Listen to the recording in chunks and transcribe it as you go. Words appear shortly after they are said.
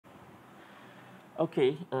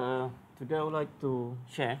Okay, today I would like to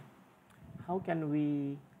share how can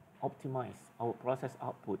we optimize our process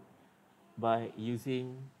output by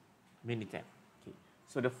using Minitab. Okay,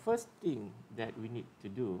 so the first thing that we need to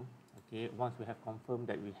do, okay, once we have confirmed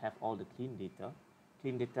that we have all the clean data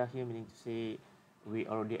here meaning to say we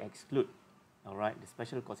already exclude, all right, the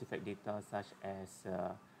special cause effect data such as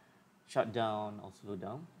shutdown or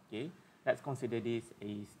slowdown. Okay, let's consider this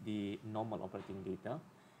is the normal operating data,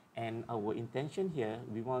 and our intention here,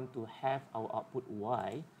 we want to have our output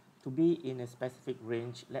y to be in a specific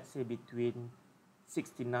range, let's say between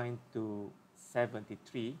 69 to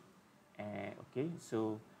 73. Okay,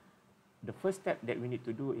 so the first step that we need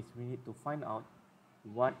to do is we need to find out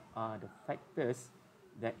what are the factors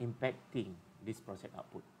that impacting this process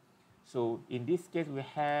output. So in this case, we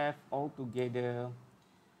have altogether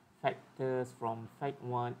factors from fact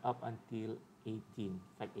 1 up until 18,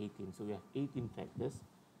 fact 18. So we have 18 factors.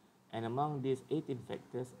 And among these 18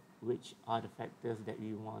 factors, which are the factors that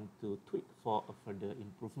we want to tweak for a further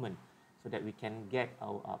improvement so that we can get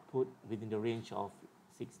our output within the range of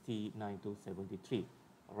 69 to 73.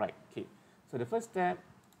 All right, okay. So the first step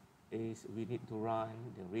is we need to run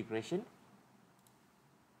the regression.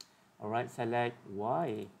 All right, select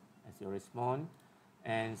Y as your response.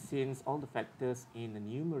 And since all the factors in the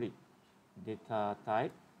numeric data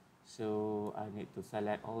type, so I need to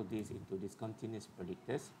select all these into these continuous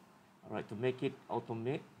predictors. All right, to make it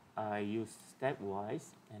automate, I use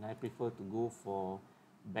stepwise, and I prefer to go for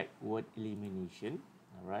backward elimination.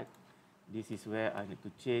 All right, this is where I need to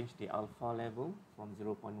change the alpha level from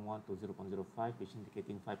 0.1 to 0.05, which is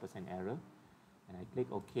indicating 5% error. And I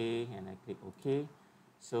click OK, and I click OK.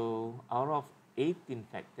 So out of 18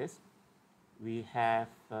 factors, we have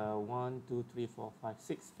 1, 2, 3, 4, 5,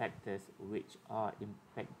 6 factors which are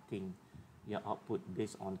impacting your output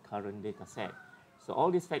based on current data set. So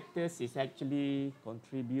all these factors is actually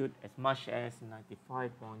contribute as much as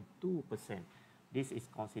 95.2%. This is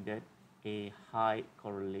considered a high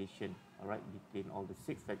correlation, all right, between all the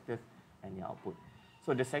 6 factors and your output.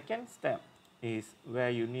 So the second step is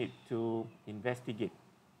where you need to investigate,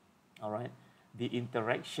 all right, the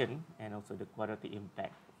interaction and also the quadratic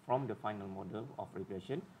impact from the final model of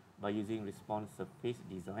regression by using response surface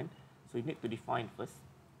design. So you need to define first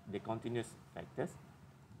the continuous factors.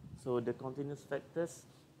 So the continuous factors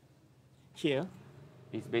here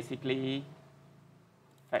is basically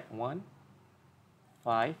fact 1,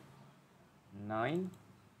 5, 9,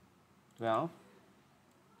 12,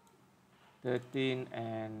 13,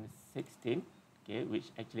 and 16, okay,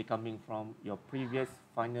 which actually coming from your previous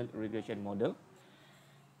final regression model.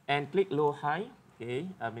 And click low high, okay,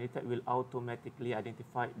 Minitab will automatically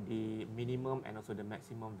identify the minimum and also the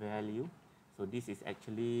maximum value. So this is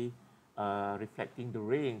actually reflecting the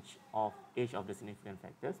range of each of the significant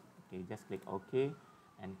factors. Okay, just click OK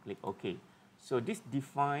and click OK. So this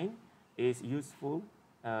define is useful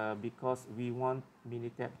because we want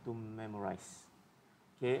Minitab to memorize,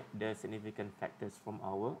 okay, the significant factors from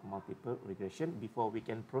our multiple regression before we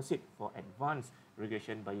can proceed for advanced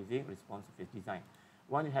regression by using response surface design.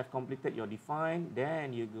 Once you have completed your define,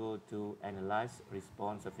 then you go to analyze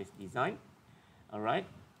response surface design, all right,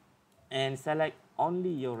 and select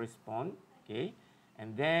only your response, okay,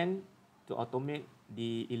 and then to automate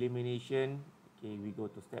the elimination, okay, we go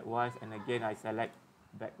to stepwise, and again I select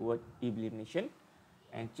backward elimination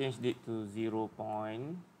and change it to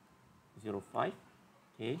 0.05,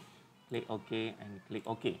 okay, click OK and click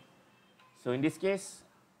OK. So in this case,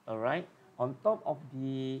 all right, on top of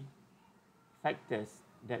the factors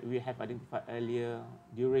that we have identified earlier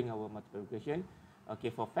during our multiple regression,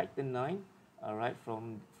 okay, for factor 9, all right,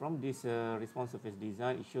 from this response surface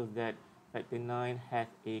design, it shows that factor 9 has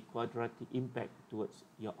a quadratic impact towards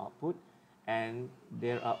your output, and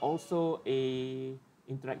there are also an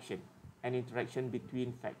interaction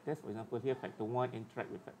between factors. For example, here factor 1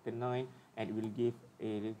 interact with factor 9, and it will give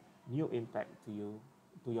a new impact to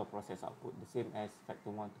your process output, the same as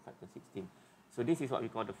factor 1 to factor 16. So this is what we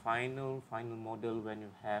call the final model when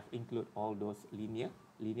you have include all those linear,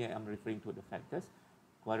 I'm referring to the factors,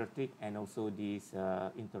 quadratic, and also this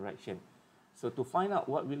interaction. So to find out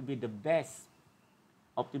what will be the best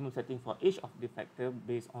optimum setting for each of the factor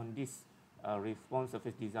based on this response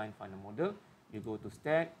surface design final model, you go to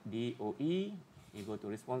stat, DOE, you go to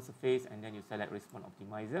response surface, and then you select response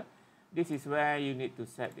optimizer. This is where you need to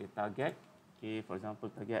set the target. Okay, for example,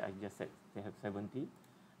 target I just set to have 70.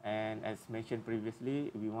 And as mentioned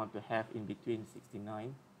previously, we want to have in between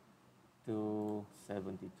 69 to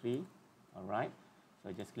 73. All right. So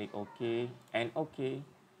I just click OK and OK.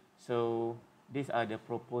 So these are the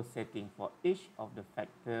proposed setting for each of the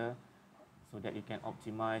factor so that you can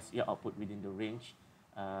optimize your output within the range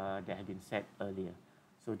that have been set earlier.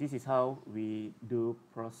 So this is how we do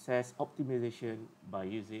process optimization by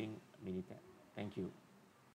using Minitab. Thank you.